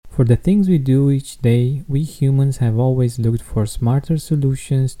For the things we do each day, we humans have always looked for smarter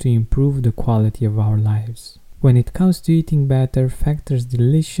solutions to improve the quality of our lives. When it comes to eating better, Factor's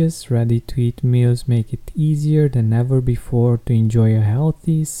delicious, ready-to-eat meals make it easier than ever before to enjoy a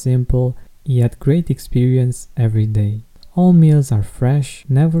healthy, simple, yet great experience every day. All meals are fresh,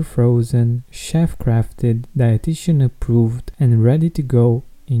 never frozen, chef-crafted, dietitian-approved, and ready to go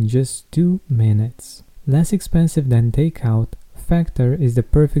in just 2 minutes. Less expensive than takeout, Factor is the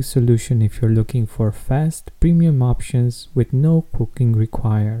perfect solution if you're looking for fast, premium options with no cooking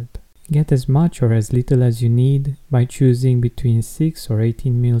required. Get as much or as little as you need by choosing between 6 or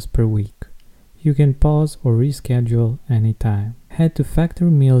 18 meals per week. You can pause or reschedule anytime. Head to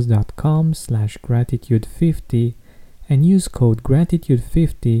factormeals.com/gratitude50 and use code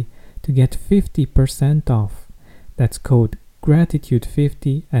gratitude50 to get 50% off. That's code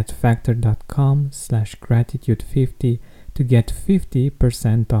gratitude50 at factor.com/gratitude50 to get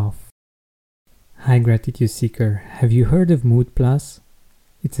 50% off. Hi Gratitude Seeker, have you heard of Mood Plus?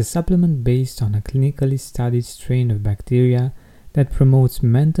 It's a supplement based on a clinically studied strain of bacteria that promotes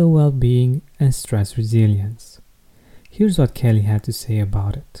mental well-being and stress resilience. Here's what Kelly had to say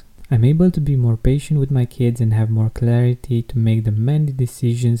about it. I'm able to be more patient with my kids and have more clarity to make the many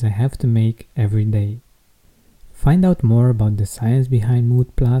decisions I have to make every day. Find out more about the science behind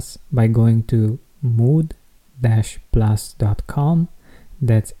Mood Plus by going to mood-plus.com.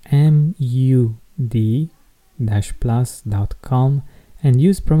 That's MUD-plus.com and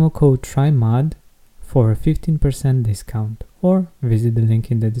use promo code TRYMOD for a 15% discount, or visit the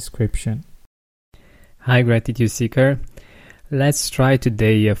link in the description. Hi Gratitude Seeker, let's try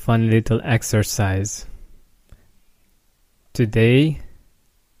today a fun little exercise. Today,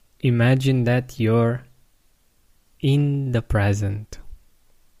 imagine that you're in the present.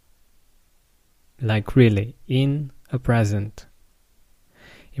 Like really, in a present.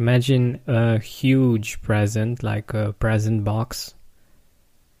 Imagine a huge present, like a present box.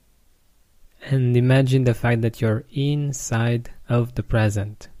 And imagine the fact that you're inside of the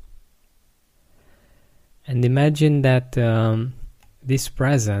present. And imagine that this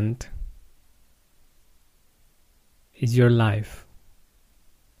present is your life.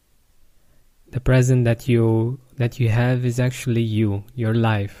 The present that you have is actually you, your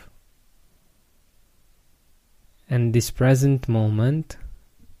life. And this present moment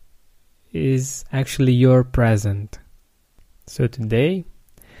is actually your present. So today,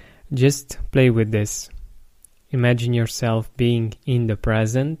 just play with this. Imagine yourself being in the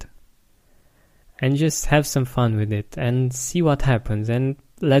present and just have some fun with it and see what happens and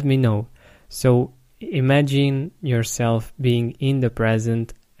let me know. So imagine yourself being in the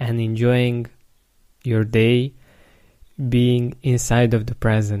present and enjoying your day, being inside of the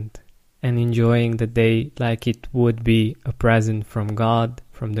present and enjoying the day like it would be a present from God,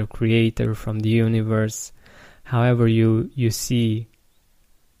 from the Creator, from the universe, however you see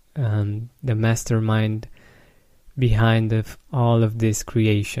the mastermind behind all of this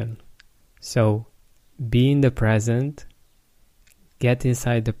creation. So be in the present, get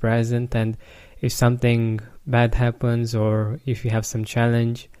inside the present, and if something bad happens or if you have some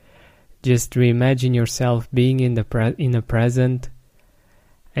challenge, just reimagine yourself being in the present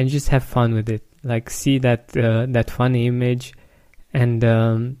and just have fun with it. Like see that funny image and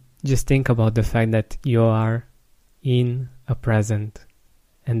just think about the fact that you are in a present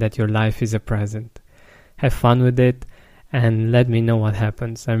and that your life is a present. Have fun with it and let me know what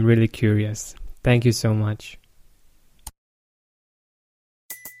happens. I'm really curious. Thank you so much.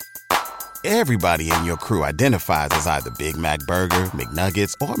 Everybody in your crew identifies as either Big Mac Burger,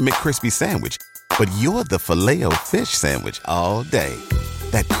 McNuggets, or McCrispy Sandwich. But you're the Filet-O-Fish Sandwich all day.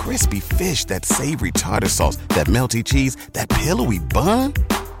 That crispy fish, that savory tartar sauce, that melty cheese, that pillowy bun.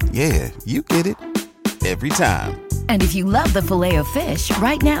 Yeah, you get it. Every time. And if you love the Filet-O-Fish,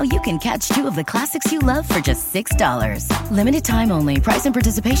 right now you can catch 2 of the classics you love for just $6. Limited time only. Price and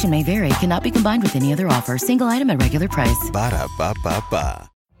participation may vary. Cannot be combined with any other offer. Single item at regular price. Ba-da-ba-ba-ba.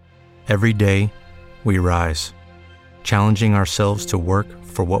 Every day, we rise, challenging ourselves to work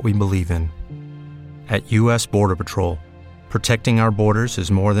for what we believe in. At U.S. Border Patrol, protecting our borders is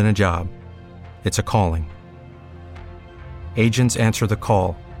more than a job. It's a calling. Agents answer the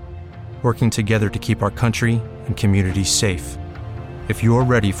call, working together to keep our country and communities safe. If you're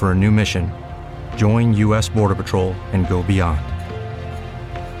ready for a new mission, join U.S. Border Patrol and go beyond.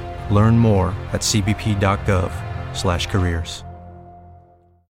 Learn more at cbp.gov/careers.